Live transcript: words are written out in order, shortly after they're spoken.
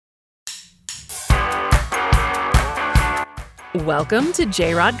Welcome to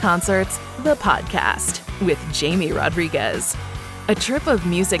J-Rod Concerts, the podcast, with Jamie Rodriguez. A trip of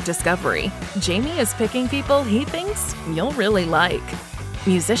music discovery, Jamie is picking people he thinks you'll really like.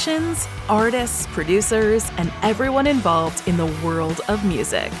 Musicians, artists, producers, and everyone involved in the world of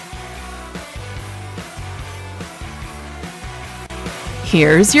music.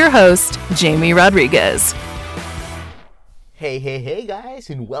 Here's your host, Jamie Rodriguez. Hey guys,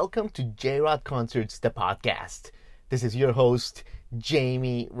 and welcome to J-Rod Concerts, the podcast. This is your host,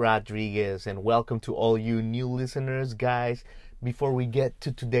 Jamie Rodriguez, and welcome to all you new listeners, guys. Before we get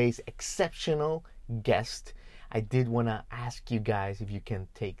to today's exceptional guest, I did want to ask you guys if you can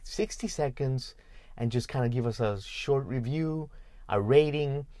take 60 seconds and just kind of give us a short review, a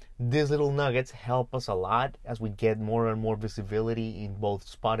rating. These little nuggets help us a lot as we get more and more visibility in both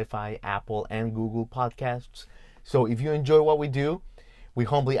Spotify, Apple, and Google podcasts. So if you enjoy what we do, we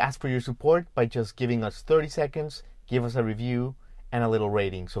humbly ask for your support by just giving us 30 seconds, give us a review, and a little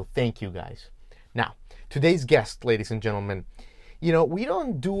rating. So thank you guys. Now, today's guest, ladies and gentlemen, we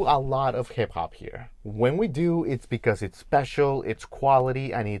don't do a lot of hip-hop here. When we do, it's because it's special, it's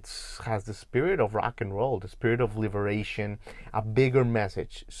quality, and it has the spirit of rock and roll, the spirit of liberation, a bigger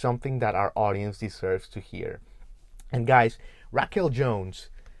message, something that our audience deserves to hear. And guys, Racquel Jones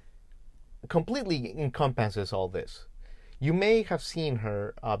completely encompasses all this. You may have seen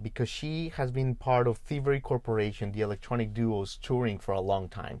her because she has been part of Thievery Corporation, the electronic duo's touring for a long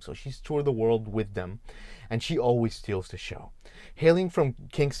time. So she's toured the world with them, and she always steals the show. Hailing from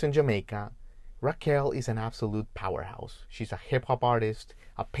Kingston, Jamaica, Racquel is an absolute powerhouse. She's a hip-hop artist,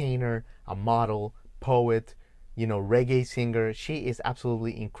 a painter, a model, poet, reggae singer. She is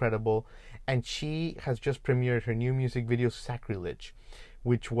absolutely incredible, and she has just premiered her new music video, Sacrilege,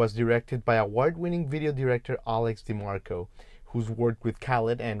 which was directed by award-winning video director Alex DeMarco, who's worked with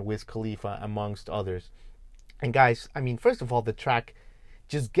Khaled and Wiz Khalifa, amongst others. And guys, first of all, the track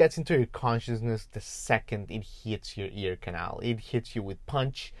just gets into your consciousness the second it hits your ear canal. It hits you with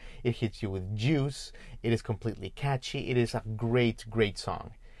punch, it hits you with juice, it is completely catchy, it is a great, great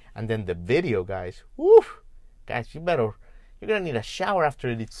song. And then the video, guys, guys, you're going to need a shower after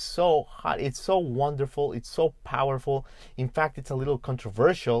it. It's so hot. It's so wonderful. It's so powerful. In fact, it's a little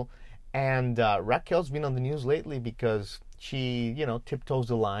controversial. And Racquel's been on the news lately because she, tiptoes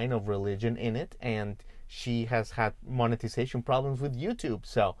the line of religion in it. And she has had monetization problems with YouTube.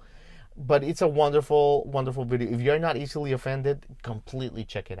 But it's a wonderful, wonderful video. If you're not easily offended, completely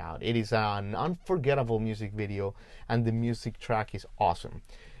check it out. It is an unforgettable music video. And the music track is awesome.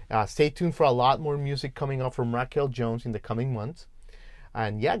 Stay tuned for a lot more music coming up from Racquel Jones in the coming months.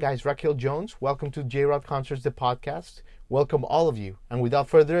 And yeah, guys, Racquel Jones, welcome to J-Rod Concerts, the podcast. Welcome all of you. And without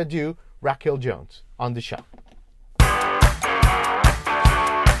further ado, Racquel Jones on the show.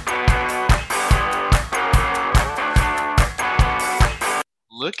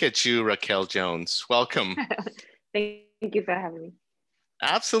 Look at you, Racquel Jones. Welcome. Thank you for having me.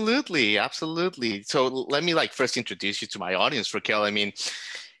 Absolutely. So let me first introduce you to my audience, Racquel.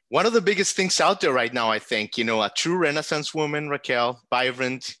 One of the biggest things out there right now, I think, a true Renaissance woman, Racquel,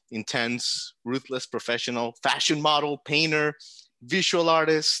 vibrant, intense, ruthless, professional, fashion model, painter, visual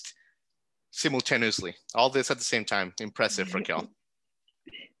artist, simultaneously. All this at the same time. Impressive, Racquel.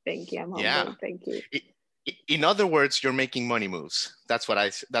 Thank you. I'm humbled. Yeah. Thank you. In other words, you're making money moves. That's what I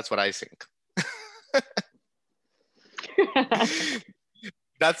think. That's the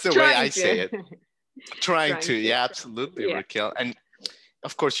way I say it. Trying to. Yeah, absolutely, yeah. Racquel. And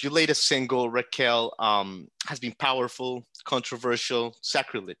of course, your latest single, Racquel, has been powerful, controversial,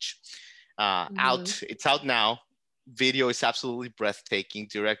 Sacrilege. It's out now. Video is absolutely breathtaking,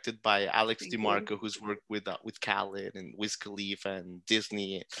 directed by Alex DeMarco, who's worked with Khaled and Wiz Khalifa and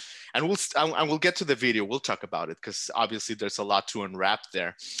Disney. And we'll get to the video. We'll talk about it because obviously there's a lot to unwrap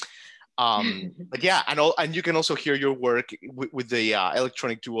there. But yeah, and you can also hear your work with the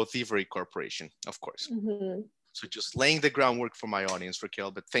electronic duo Thievery Corporation, of course. Mm-hmm. So just laying the groundwork for my audience,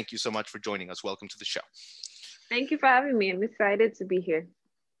 Racquel, but thank you so much for joining us. Welcome to the show. Thank you for having me. I'm excited to be here.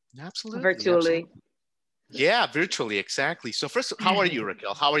 Absolutely. Virtually. Absolutely. Yeah, virtually, exactly. So first, how are you,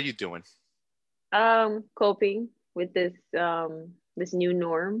 Racquel? How are you doing? Coping with this new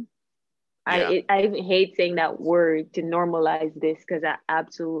norm. Yeah. I hate saying that word, to normalize this, because I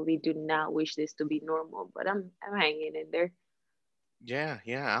absolutely do not wish this to be normal, but I'm hanging in there. Yeah,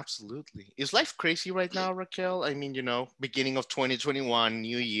 absolutely. Is life crazy right now, Racquel? Beginning of 2021,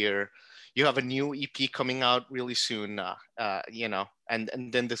 new year. You have a new EP coming out really soon,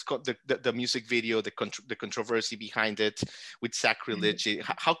 and then the music video, the controversy behind it with Sacrilege.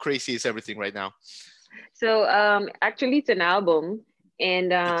 How crazy is everything right now? So actually, it's an album,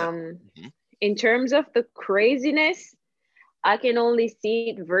 and in terms of the craziness, I can only see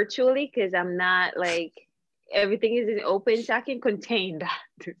it virtually because I'm not like everything is in open, so I can contain that.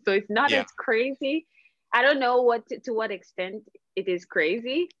 So it's not Yeah. as crazy. I don't know to what extent it is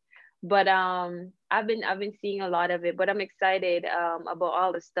crazy, but I've been seeing a lot of it. But I'm excited about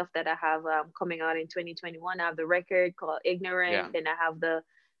all the stuff that I have coming out in 2021. I have the record called Yeah. Ignorant, and I have the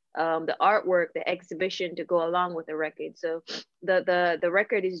artwork, the exhibition to go along with the record. So the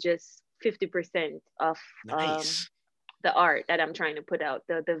record is just 50% of um Nice. the art that I'm trying to put out.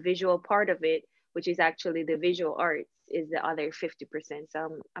 The visual part of it, which is actually the visual arts, is the other 50%.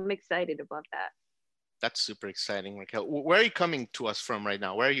 So I'm excited about that. That's super exciting, Raquel. Where are you coming to us from right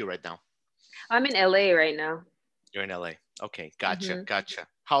now? Where are you right now? I'm in LA right now. You're in LA. Okay, gotcha, Hmm. gotcha.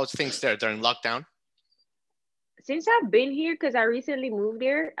 How's things there? They're in lockdown? Since I've been here, because I recently moved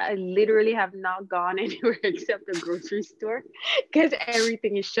here, I literally have not gone anywhere except the grocery store because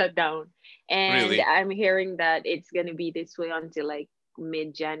everything is shut down. And Really? I'm hearing that it's going to be this way until like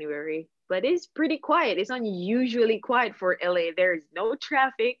mid-January. But it's pretty quiet. It's unusually quiet for LA. There's no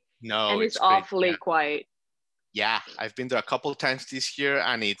traffic No, and it's it's great. awfully Yeah. quiet. Yeah, I've been there a couple times this year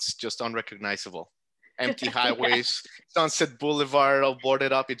and it's just unrecognizable. Empty Yeah. highways, Sunset Boulevard all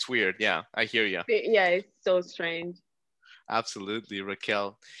boarded up. It's weird. Yeah, I hear you. Yeah, it's so strange. Absolutely,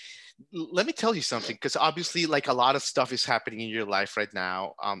 Raquel. Let me tell you something, because obviously, like a lot of stuff is happening in your life right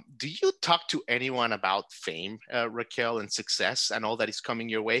now. Do you talk to anyone about fame, Raquel, and success and all that is coming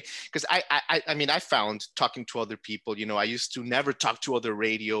your way? Because I mean, I found talking to other people, I used to never talk to other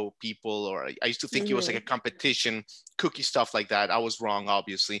radio people, or I used to think it was like a Hmm. competition, cookie stuff like that. I was wrong,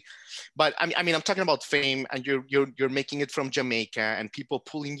 obviously. But I mean, I'm talking about fame, and you're making it from Jamaica, and people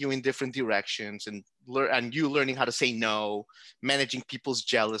pulling you in different directions, and you learning how to say no, managing people's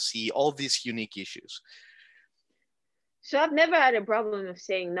jealousy, all these unique issues. So I've never had a problem of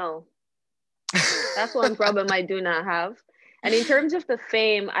saying no. That's one problem I do not have. And in terms of the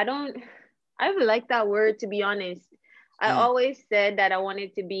fame, I don't like that word, to be honest. I Mm, always said that I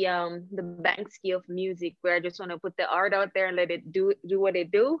wanted to be the Banksy of music, where I just want to put the art out there and let it do what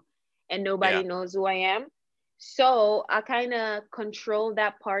it do, and yeah, nobody knows who I am. So I kind of control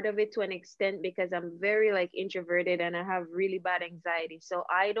that part of it to an extent because I'm very like introverted and I have really bad anxiety. So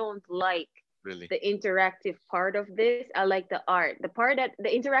I don't like really. the interactive part of this. I like the art. The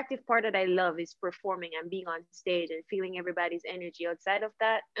interactive part that I love is performing and being on stage and feeling everybody's energy. Outside of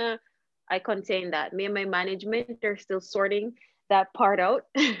that, I contain that. Me and my management are still sorting that part out.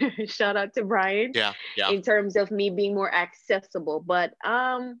 Shout out to Brian Yeah, yeah. in terms of me being more accessible. But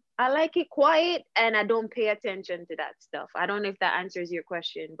I like it quiet and I don't pay attention to that stuff. I don't know if that answers your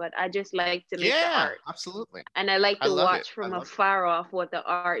question, but I just like to make the Yeah, art. absolutely. And I like I to love it. watch I from love it. afar off what the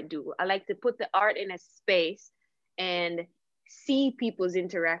art do. I like to put the art in a space and see people's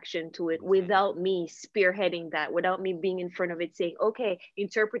interaction to it Mhm. without me spearheading that, without me being in front of it saying, okay,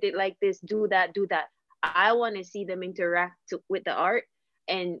 interpret it like this, do that. I want to see them interact with the art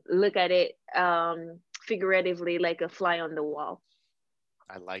and look at it figuratively like a fly on the wall.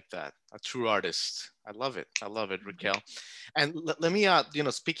 I like that. A true artist. I love it. I love it, Raquel. And let me,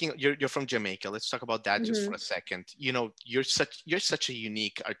 speaking, you're from Jamaica. Let's talk about that just for Hmm. a second. You're such a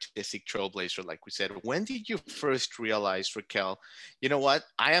unique artistic trailblazer, like we said. When did you first realize, Raquel, you know what?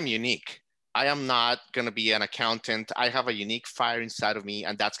 I am unique. I am not going to be an accountant. I have a unique fire inside of me,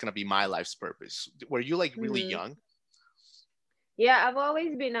 and that's going to be my life's purpose. Were you like really Hmm. young? Yeah, I've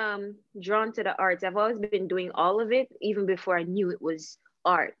always been drawn to the arts. I've always been doing all of it even before I knew it was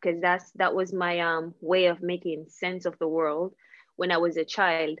art, because that was my way of making sense of the world when I was a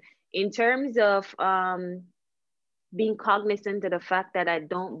child. In terms of being cognizant of the fact that I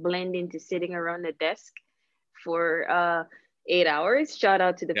don't blend into sitting around the desk for 8 hours, shout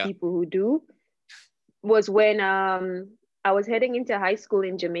out to the Yeah. people who do, was when I was heading into high school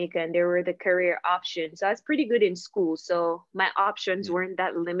in Jamaica and there were the career options. So I was pretty good in school. So my options Mm, weren't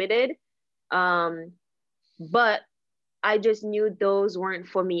that limited. Um, but I just knew those weren't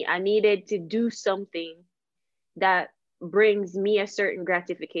for me. I needed to do something that brings me a certain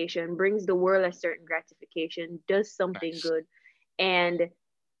gratification, brings the world a certain gratification, does something nice. good. And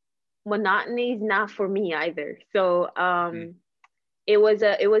monotony is not for me either. So Mm, it was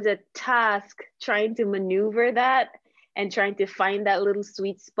a task trying to maneuver that and trying to find that little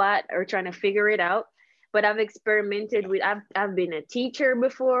sweet spot or trying to figure it out. But I've experimented yeah. with I've been a teacher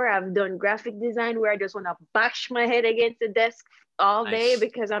before. I've done graphic design where I just want to bash my head against the desk all day Nice.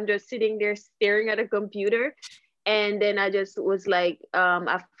 because I'm just sitting there staring at a computer. And then I just was like,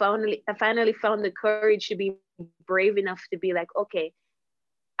 I finally found the courage to be brave enough to be like, okay,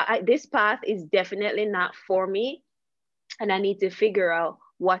 this path is definitely not for me and I need to figure out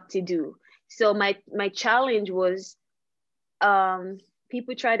what to do. So my challenge was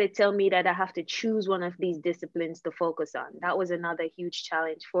people try to tell me that I have to choose one of these disciplines to focus on. That was another huge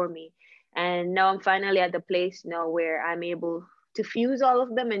challenge for me. And now I'm finally at the place now where I'm able to fuse all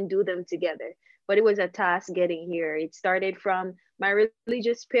of them and do them together. But it was a task getting here. It started from my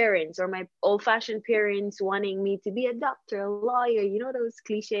religious parents or my old-fashioned parents wanting me to be a doctor, a lawyer, you know, those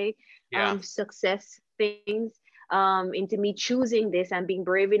cliche Yeah. success things, into me choosing this and being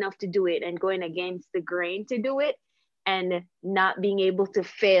brave enough to do it and going against the grain to do it and not being able to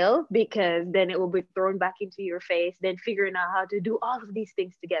fail because then it will be thrown back into your face, then figuring out how to do all of these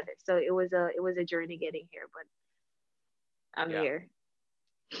things together. So it was a journey getting here, but I'm Yeah. here.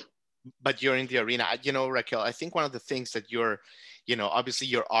 But you're in the arena. You know, Raquel, I think one of the things that obviously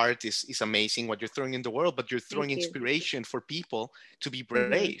your art is amazing, what you're throwing in the world, but you're Thank throwing you. inspiration for people to be Mm-hmm.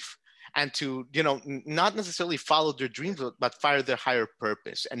 brave and to, not necessarily follow their dreams, but follow their higher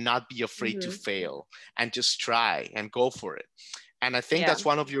purpose and not be afraid to Mm-hmm. fail and just try and go for it. And I think Yeah. that's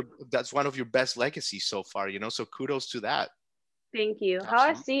one of your best legacies so far, so kudos to that. Thank you. How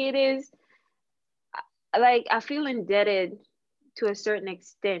I Absolutely. see it is, like, I feel indebted to a certain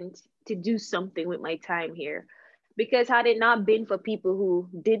extent to do something with my time here. Because had it not been for people who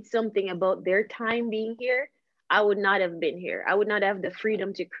did something about their time being here, I would not have been here. I would not have the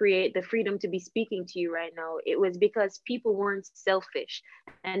freedom to create, the freedom to be speaking to you right now. It was because people weren't selfish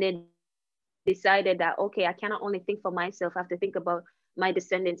and they decided that, okay, I cannot only think for myself, I have to think about my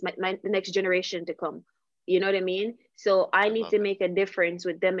descendants, the next generation to come. You know what I mean? So I need to make I a love it. difference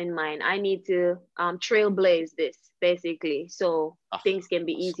with them in mind. I need to trailblaze this basically, so Oh, things can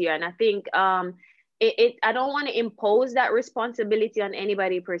be awesome. easier. And I think I don't want to impose that responsibility on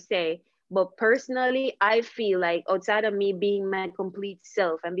anybody per se, but personally I feel like outside of me being my complete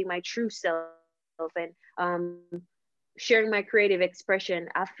self and being my true self and sharing my creative expression,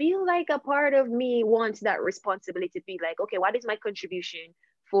 I feel like a part of me wants that responsibility to be like, okay, what is my contribution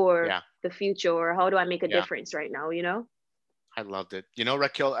for Yeah. the future, or how do I make a Yeah. difference right now, you know? I loved it.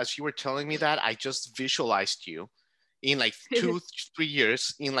 Raquel, as you were telling me that, I just visualized you in like 2, 3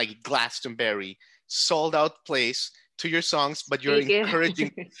 years in like Glastonbury, sold out place to your songs, but you're Speak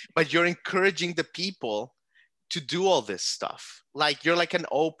encouraging, it. but you're encouraging the people to do all this stuff. Like you're like an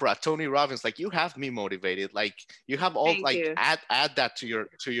Oprah, Tony Robbins. Like you have me motivated. Like you have all Thank like you. add that to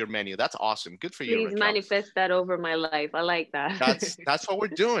your menu. That's awesome. Good for you, Please Raquel. manifest that over my life. I like that. That's what we're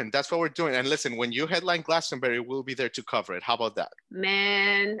doing. That's what we're doing. And listen, when you headline Glastonbury, we'll be there to cover it. How about that?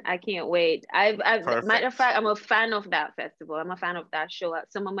 Man, I can't wait. Matter of Perfect. fact, I'm a fan of that festival. I'm a fan of that show.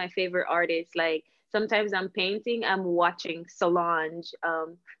 Some of my favorite artists, like sometimes I'm painting, I'm watching Solange, Yeah.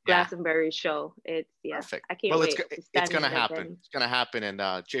 Glastonbury show. It's, yeah, Perfect. I can't Well, wait to it's stand in gonna that happen. venue. It's gonna happen,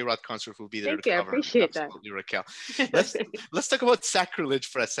 and J Rod concert will be there to Thank you. I cover it. appreciate that. Absolutely, Raquel. Let's let's talk about sacrilege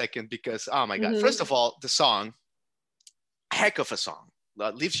for a second because oh my god! First Hmm. of all, the song, heck of a song,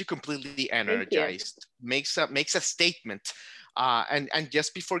 leaves you completely Thank you. energized, makes a statement, and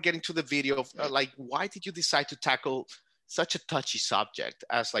just before getting to the video, like why did you decide to tackle such a touchy subject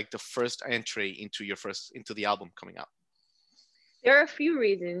as like the first entry into the album coming out? There are a few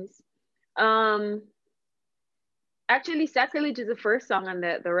reasons. Um, Actually, Sacrilege is the first song on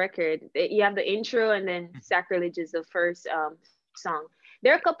the record. You have the intro, and then Sacrilege is the first song.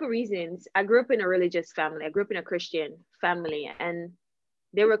 There are a couple reasons. I grew up in a religious family. I grew up in a Christian family, and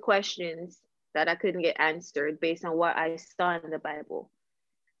there were questions that I couldn't get answered based on what I saw in the Bible.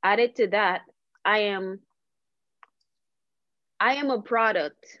 Added to that, I am I am a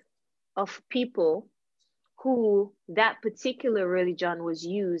product of people who that particular religion was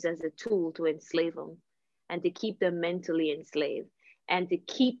used as a tool to enslave them and to keep them mentally enslaved and to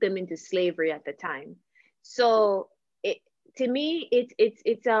keep them into slavery at the time. So it, to me,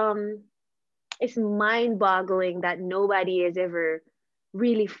 it's mind-boggling that nobody has ever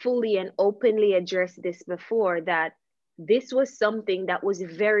really fully and openly addressed this before, that this was something that was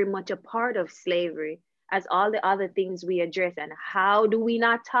very much a part of slavery as all the other things we address. And how do we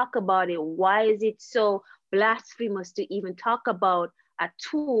not talk about it? Why is it so blasphemous to even talk about a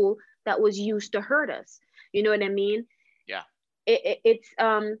tool that was used to hurt us? You know what I mean? Yeah. It's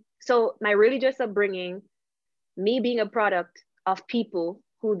so my religious upbringing, me being a product of people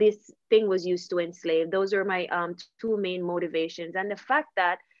who this thing was used to enslave, those are my two main motivations. And the fact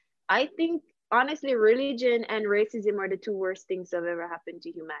that I think, honestly, religion and racism are the two worst things that have ever happened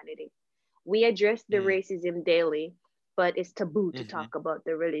to humanity. We address the Mm. racism daily, but it's taboo to Hmm. talk about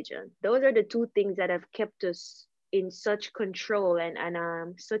the religion. Those are the two things that have kept us in such control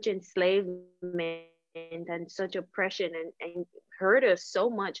and such enslavement and such oppression and hurt us so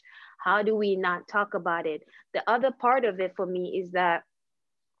much. How do we not talk about it? The other part of it for me is that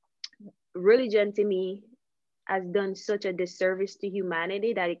religion to me, has done such a disservice to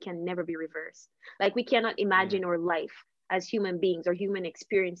humanity that it can never be reversed. Like we cannot imagine our life as human beings or human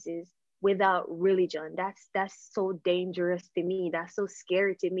experiences without religion. That's so dangerous to me. That's so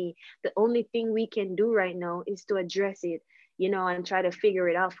scary to me. The only thing we can do right now is to address it, and try to figure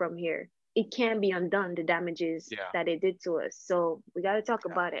it out from here. It can't be undone, the damages Yeah. that it did to us. So we got to talk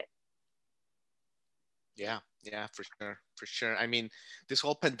Yeah. about it. Yeah, yeah, for sure, for sure. I mean, this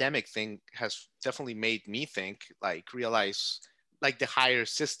whole pandemic thing has definitely made me think, like, realize, like, the higher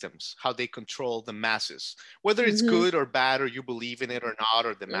systems, how they control the masses, whether it's Mm-hmm. good or bad, or you believe in it or not,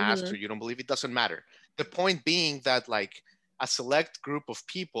 or the mass, Mm-hmm. or you don't believe it, doesn't matter. The point being that, like, a select group of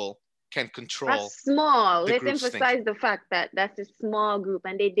people can control That's small. the Let's group's thinking. emphasize the fact that that's a small group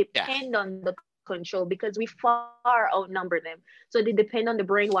and they Yeah, depend on the control because we far outnumber them. So they depend on the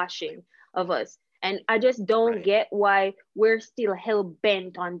brainwashing of us. And I just don't right. get why we're still hell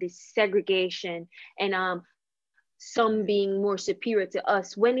bent on this segregation and some being more superior to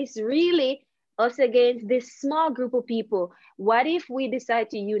us when it's really us against this small group of people. What if we decide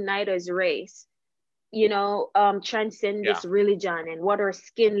to unite as race? Transcend Yeah, this religion and what our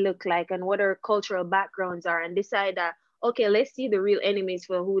skin look like and what our cultural backgrounds are and decide that, okay, let's see the real enemies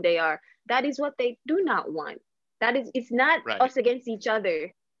for who they are. That is what they do not want. It's not right. us against each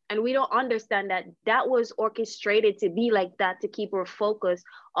other. And we don't understand that that was orchestrated to be like that to keep our focus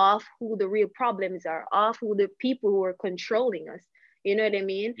off who the real problems are, off who the people who are controlling us. You know what I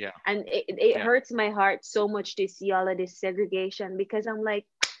mean? Yeah, And it yeah, hurts my heart so much to see all of this segregation because I'm like,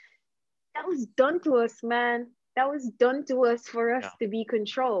 that was done to us, man. That was done to us for us yeah. to be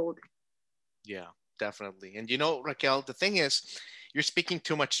controlled. Yeah, definitely. And Raquel, the thing is, you're speaking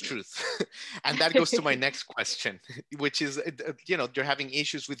too much truth. And that goes to my next question, which is, you're having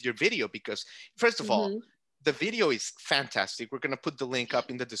issues with your video because, first of all, Mm-hmm. the video is fantastic. We're going to put the link up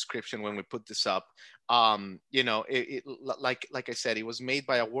in the description when we put this up. Like I said, it was made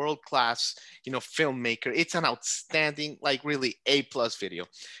by a world-class, filmmaker. It's an outstanding, like really A+ video,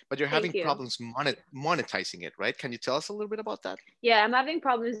 but you're Thank having you. problems monetizing it, right? Can you tell us a little bit about that? Yeah, I'm having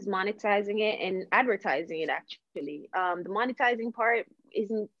problems monetizing it and advertising it actually. The monetizing part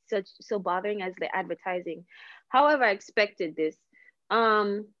isn't so bothering as the advertising. However, I expected this.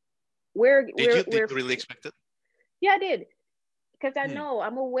 Um, we're Did we're you did we're you really expect it? yeah, I did because I Hmm. know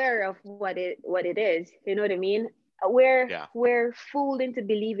I'm aware of what it is. You know what I mean? We're Yeah. we're fooled into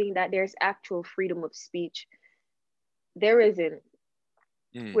believing that there's actual freedom of speech. There isn't.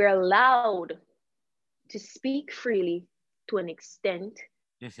 Mm. We're allowed to speak freely to an extent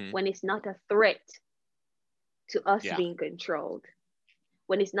Hmm. when it's not a threat to us Yeah. being controlled,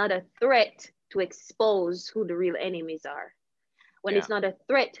 when it's not a threat to expose who the real enemies are, when Yeah. it's not a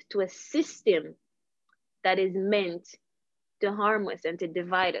threat to a system that is meant to harm us and to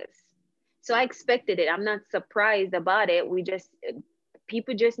divide us. So I expected it. I'm not surprised about it.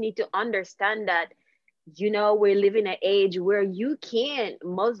 People just need to understand that we're living an age where you can't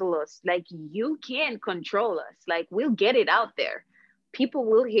muzzle us, like you can control us, like we'll get it out there, people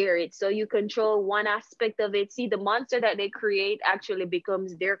will hear it, so you control one aspect of it. See, the monster that they create actually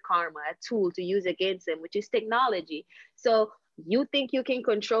becomes their karma, a tool to use against them, which is technology. So you think you can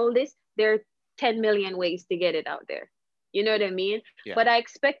control this, there are 10 million ways to get it out there. You know what I mean? Yeah. But I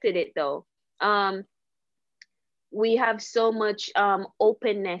expected it though. um we have so much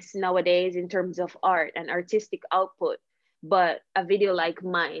openness nowadays in terms of art and artistic output, but a video like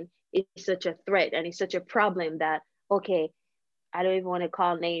mine is such a threat and it's such a problem that, okay, I don't even want to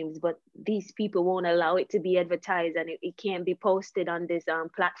call names, but these people won't allow it to be advertised and it can't be posted on this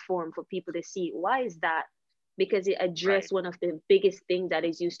platform for people to see. Why is that? Because it Right. addressed one of the biggest things that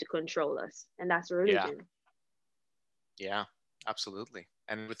is used to control us, and that's Yeah. religion. Yeah. Absolutely.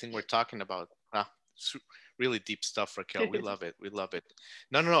 And everything we're talking about. It's really deep stuff, Raquel. We love it. We love it.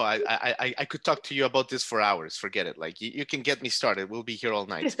 No, no, no. I could talk to you about this for hours. Forget it. Like you can get me started. We'll be here all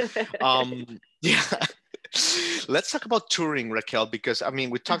night. Yeah. Let's talk about touring, Raquel, because I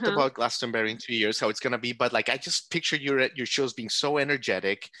mean, we talked Uh-huh. about Glastonbury in 2 years, how it's gonna be, but like I just picture you at your shows being so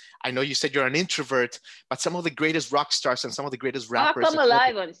energetic. I know you said you're an introvert, but some of the greatest rock stars and some of the greatest I'll rappers come and some of the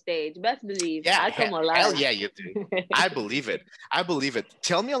alive on stage. Best believe yeah, I'll come hell alive. yeah, you do. I believe it. I believe it.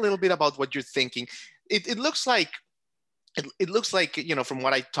 Tell me a little bit about what you're thinking. It looks like it looks like from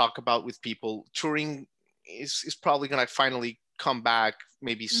what I talk about with people, touring is probably gonna finally come back,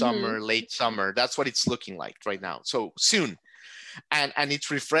 maybe Hmm. summer, late summer. That's what it's looking like right now. So soon, and it's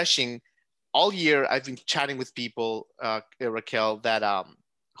refreshing. All year I've been chatting with people, Raquel, that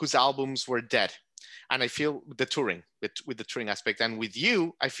whose albums were dead, and I feel the touring with the touring aspect, and with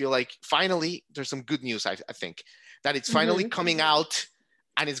you, I feel like finally there's some good news. I think that it's finally Hmm. coming out,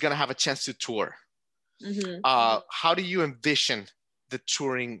 and it's gonna have a chance to tour. How do you envision the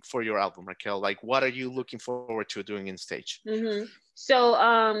touring for your album, Racquel? Like, what are you looking forward to doing in stage? So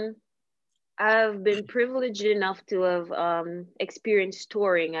I've been privileged enough to have experienced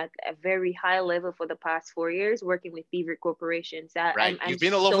touring at a very high level for the past 4 years, working with favorite corporations. Right, I'm you've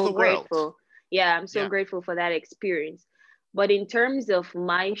been all over so the world. grateful. Yeah, I'm so Yeah. grateful for that experience. But in terms of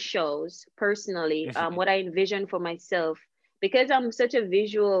my shows, personally, what I envision for myself, because I'm such a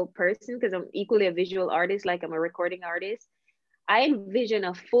visual person, because I'm equally a visual artist, like I'm a recording artist, I envision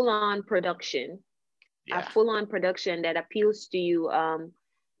a full-on production, Yeah. that appeals to you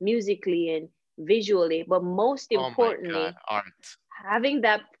musically and visually, but most Oh my God, importantly, art. having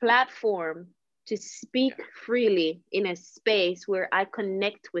that platform to speak Yeah. freely in a space where I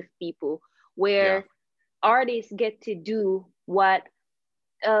connect with people, Yeah. where artists get to do what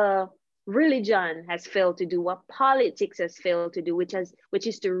uh, religion has failed to do, what politics has failed to do, which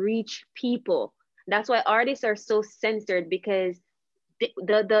is to reach people. That's why artists are so censored, because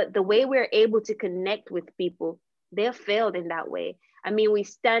the way we're able to connect with people, they've failed in that way. I mean, we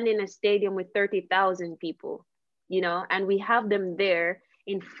stand in a stadium with 30,000 people, and we have them there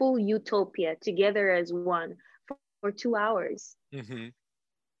in full utopia together as one for 2 hours. Hmm.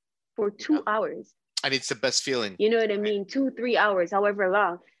 For two Yeah. hours. And it's the best feeling. You know what I Right? mean? 2, 3 hours, however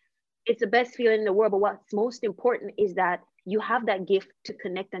long. It's the best feeling in the world. But what's most important is that you have that gift to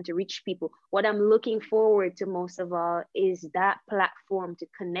connect and to reach people. What I'm looking forward to most of all is that platform to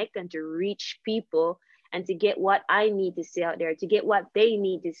connect and to reach people, and to get what I need to say out there, to get what they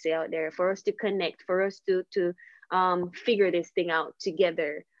need to say out there, for us to connect, for us to figure this thing out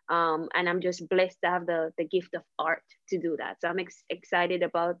together. And I'm just blessed to have the gift of art to do that. So I'm excited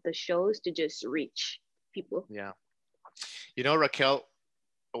about the shows to just reach people. Yeah. You know, Racquel,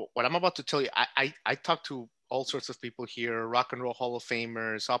 what I'm about to tell you, I talk to all sorts of people here, rock and roll Hall of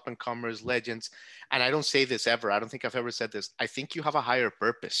Famers, up and comers, legends. And I don't say this ever. I don't think I've ever said this. I think you have a higher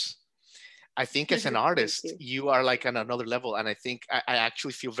purpose. I think as an Thank artist, you. you are like on another level. And I think I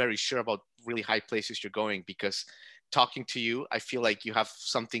actually feel very sure about really high places you're going, because talking to you, I feel like you have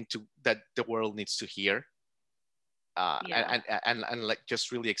something to that the world needs to hear. Yeah. And like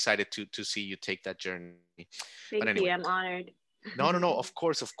just really excited to see you take that journey. But Thank anyway, you. I'm honored. no, of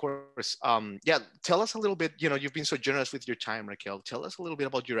course, of course. Yeah, tell us a little bit. You know, you've been so generous with your time, Racquel. Tell us a little bit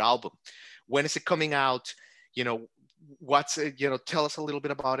about your album. When is it coming out? You know, what's it, tell us a little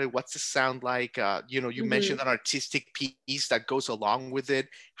bit about it. What's the sound like? You Hmm. mentioned an artistic piece that goes along with it.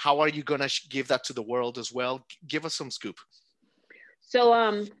 How are you gonna give that to the world as well? Give us some scoop. So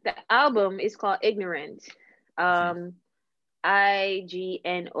the album is called Ignorant. Mhm. Um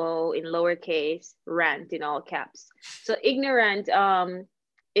IGNO in lowercase, rant in all caps. So ignorant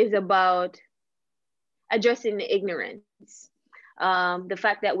is about addressing the ignorance. The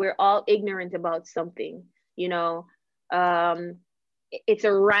fact that we're all ignorant about something, you know. Um it's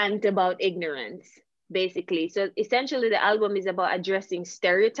a rant about ignorance, basically. So essentially the album is about addressing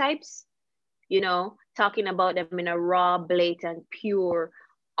stereotypes, talking about them in a raw, blatant, pure,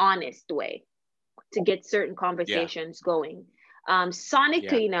 honest way to get certain Yeah, conversations going. yeah,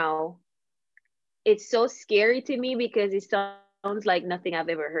 Sonically now, it's so scary to me because it sounds like nothing I've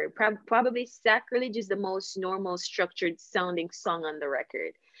ever heard. Probably Sacrilege is the most normal, structured sounding song on the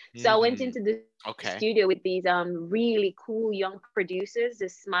record. So I went hmm, into the studio okay, with these really cool young producers, the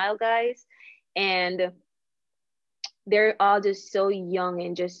Smile guys, and they're all just so young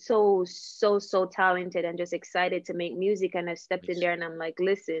and just so talented and just excited to make music. And I stepped in there and I'm like,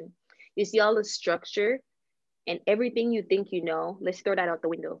 listen, you see all the structure and everything you think you know, let's throw that out the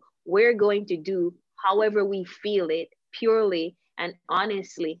window. We're going to do however we feel it, purely and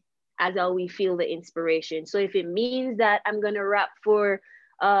honestly, as how we feel the inspiration. So if it means that I'm gonna rap for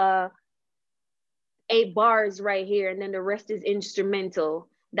uh 8 bars right here and then the rest is instrumental,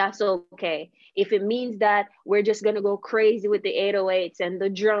 that's okay. If it means that we're just gonna go crazy with the 808s and the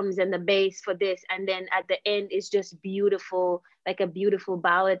drums and the bass for this, and then at the end it's just beautiful, like a beautiful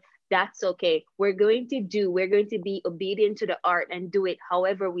ballad, that's okay. We're going to be obedient to the art and do it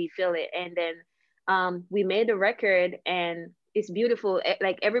however we feel it. And then we made a record and it's beautiful.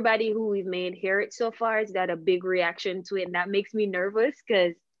 Like everybody who we've made hear it so far has got a big reaction to it, and that makes me nervous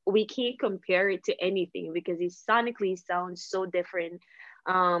because we can't compare it to anything because it sonically sounds so different.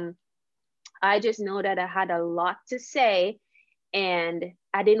 Um, I just know that I had a lot to say and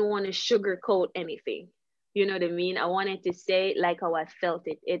I didn't want to sugarcoat anything. You know what I mean? I wanted to say it like how I felt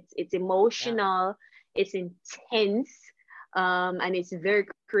it. It's yeah. emotional, it's intense, and it's very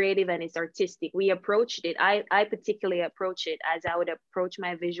creative and it's artistic. We approached it. I particularly approach it as I would approach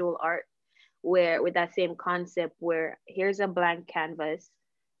my visual art, where with that same concept where here's a blank canvas,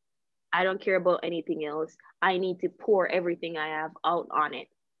 I don't care about anything else. I need to pour everything I have out on it.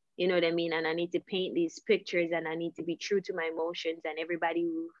 You know what I mean? And I need to paint these pictures, and I need to be true to my emotions, and everybody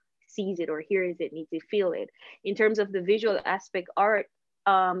who sees it or hears it needs to feel it. In terms of the visual aspect art,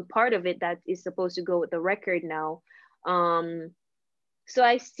 part of it that is supposed to go with the record now. Um, so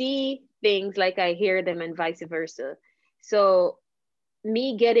I see things like I hear them and vice versa. So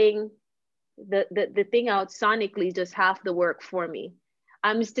me getting the thing out sonically is just half the work for me.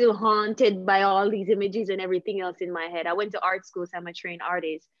 I'm still haunted by all these images and everything else in my head. I went to art school, so I'm a trained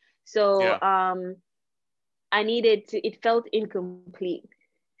artist. So Yeah. I needed to, it felt incomplete.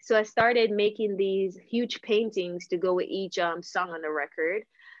 So I started making these huge paintings to go with each song on the record.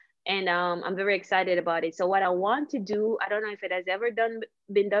 And I'm very excited about it. So what I want to do, I don't know if it has ever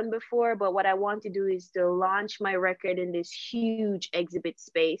been done before, but what I want to do is to launch my record in this huge exhibit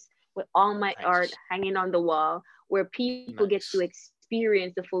space with all my art Nice. hanging on the wall, where people get to Nice.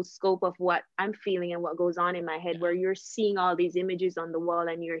 experience the full scope of what I'm feeling and what goes on in my head, Yeah. where you're seeing all these images on the wall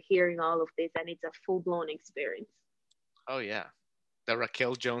and you're hearing all of this, and it's a full-blown experience. Oh yeah. The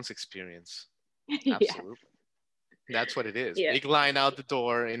Raquel Jones experience. Yes. Absolutely. That's what it is. Yeah. Big line out the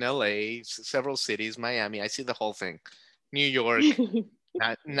door in LA, several cities, Miami. I see the whole thing. New York,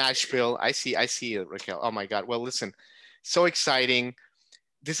 Nashville. I see it, Raquel. Oh my God. Well, listen, so exciting.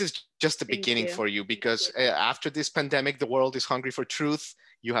 This is just the Thank beginning you. for you because after this pandemic, the world is hungry for truth.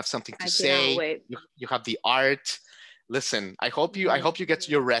 You have something to I cannot say. wait. You have the art. Listen, I Mhm. hope you get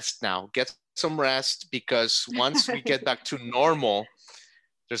your rest now. Get some rest because once we get back to normal,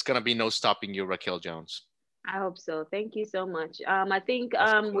 there's gonna be no stopping you, Raquel Jones. I hope so. Thank you so much. I think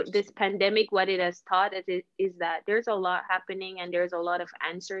Of with course. this pandemic, what it has taught us is that there's a lot happening, and there's a lot of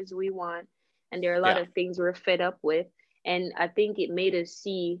answers we want, and there are a lot Yeah. of things we're fed up with. And I think it made us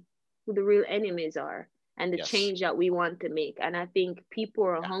see who the real enemies are and the Yes. change that we want to make. And I think people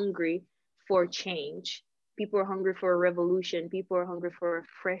are Yeah. hungry for change. People are hungry for a revolution. People are hungry for a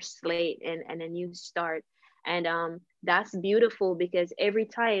fresh slate and a new start. And that's beautiful because every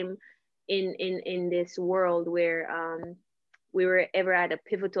time in this world where we were ever at a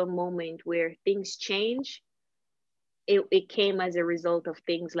pivotal moment where things change, it came as a result of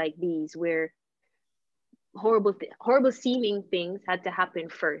things like these where horrible seeming things had to happen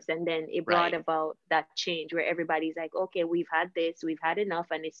first, and then it brought Right. about that change where everybody's like, okay, we've had this, we've had enough,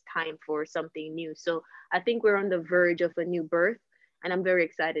 and it's time for something new. So I think we're on the verge of a new birth, and I'm very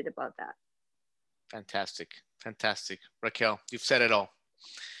excited about Fantastic. Fantastic. Raquel, you've said it all.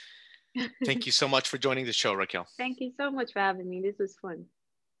 that. Thank you so much for joining the show, Raquel. Thank you so much for having me. This was fun.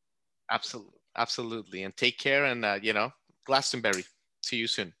 Absolutely. Absolutely. And take care. And, Glastonbury. See you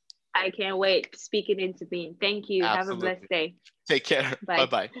soon. I can't wait. Speaking into being. Thank you. Have a blessed Absolutely. day. Take care. Bye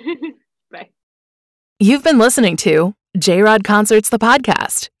Bye. bye. Bye. You've been listening to J Rod Concerts, the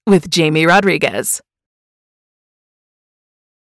podcast with Jamie Rodriguez.